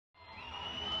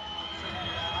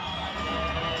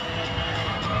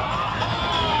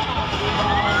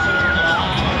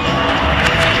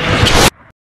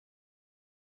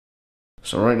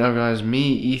So right now, guys,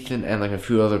 me, Ethan, and like a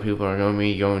few other people are going to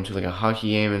be going to like a hockey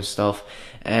game and stuff,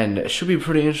 and it should be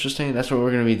pretty interesting. That's what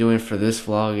we're going to be doing for this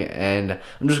vlog, and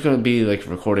I'm just going to be like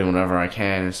recording whenever I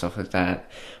can and stuff like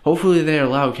that. Hopefully they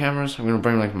allow cameras. I'm going to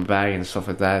bring like my bag and stuff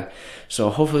like that. So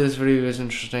hopefully this video is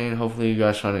interesting. Hopefully you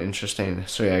guys find it interesting.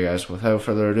 So yeah, guys, without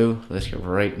further ado, let's get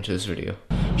right into this video.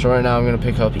 So right now I'm going to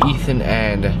pick up Ethan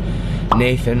and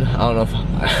Nathan. I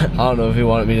don't know if he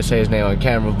wanted me to say his name on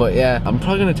camera, but yeah, I'm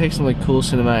probably gonna take some like cool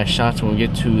cinematic shots when we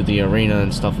get to the arena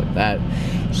and stuff like that.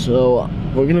 So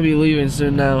we're gonna be leaving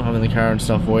soon now. I'm in the car and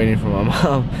stuff waiting for my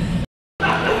mom.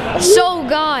 So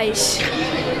guys,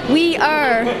 we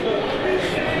are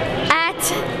at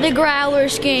the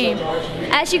Growlers game.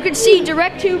 As you can see,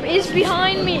 DirecTube is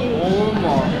behind me.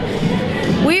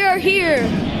 We are here.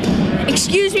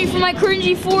 Excuse me for my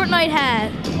cringy Fortnite hat.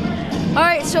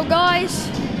 Alright, so guys,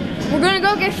 we're gonna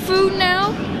go get food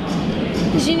now.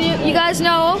 Cause you guys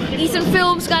know, Ethan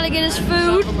Phillips gotta get his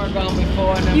food.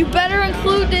 You better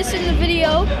include this in the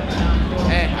video.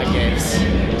 I guess.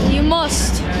 You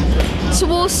must. So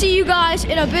we'll see you guys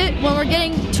in a bit when we're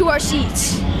getting to our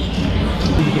seats.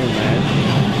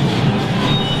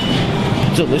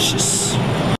 Delicious.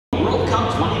 World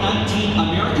Cup 2019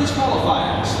 America's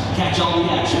qualifiers. Catch all the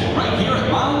action right here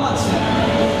at Mile One Center.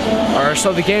 Alright,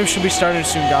 so the game should be starting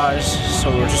soon, guys.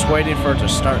 So we're just waiting for it to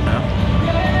start now.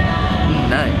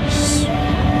 Nice.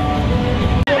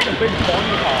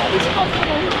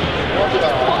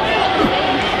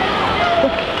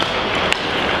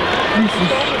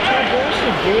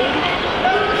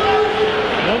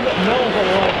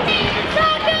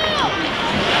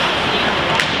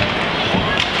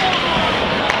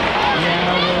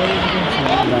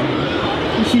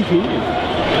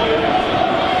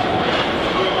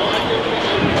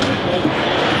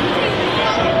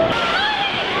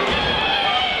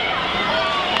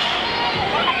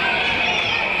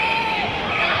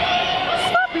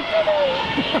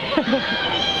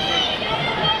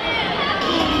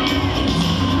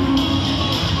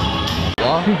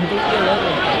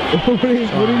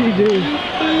 What did he do?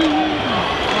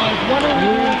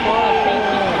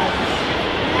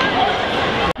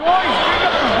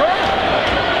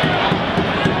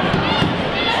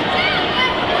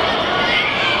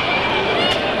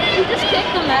 You just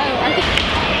kicked them out. I think.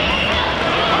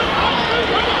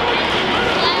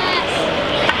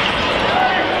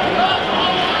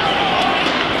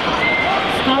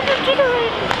 Stop it,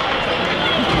 jittering.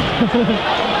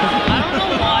 I don't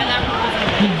know why that was.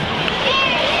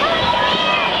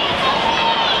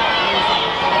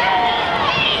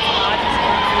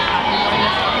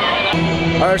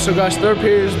 Alright, so guys, third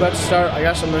period is about to start. I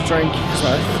got something to drink because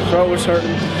my throat was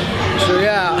hurting. So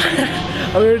yeah,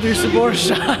 I'm gonna do some more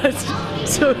shots.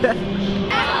 So yeah.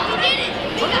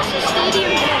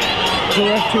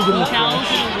 DirecTube in the flash.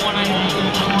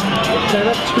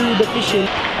 DirecTube efficient.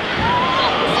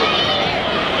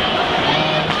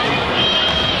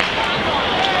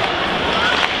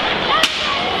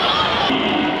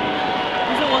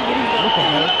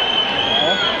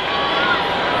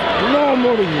 No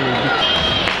more than you.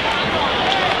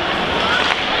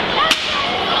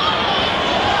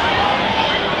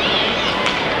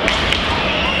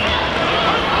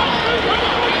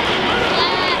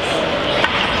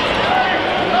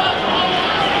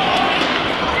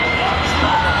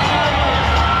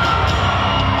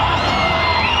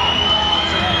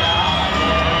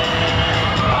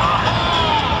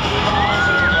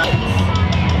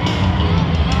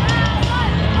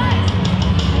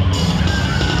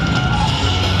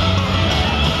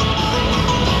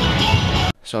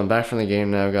 So I'm back from the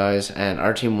game now, guys, and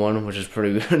our team won, which is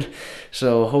pretty good.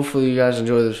 So hopefully you guys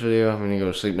enjoyed this video. I'm gonna go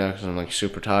to sleep now because I'm like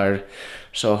super tired.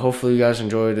 So hopefully you guys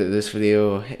enjoyed this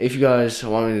video. If you guys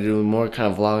want me to do more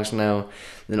kind of vlogs now,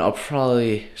 then I'll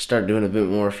probably start doing a bit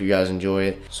more if you guys enjoy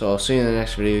it. So I'll see you in the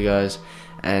next video, guys,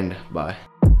 and bye.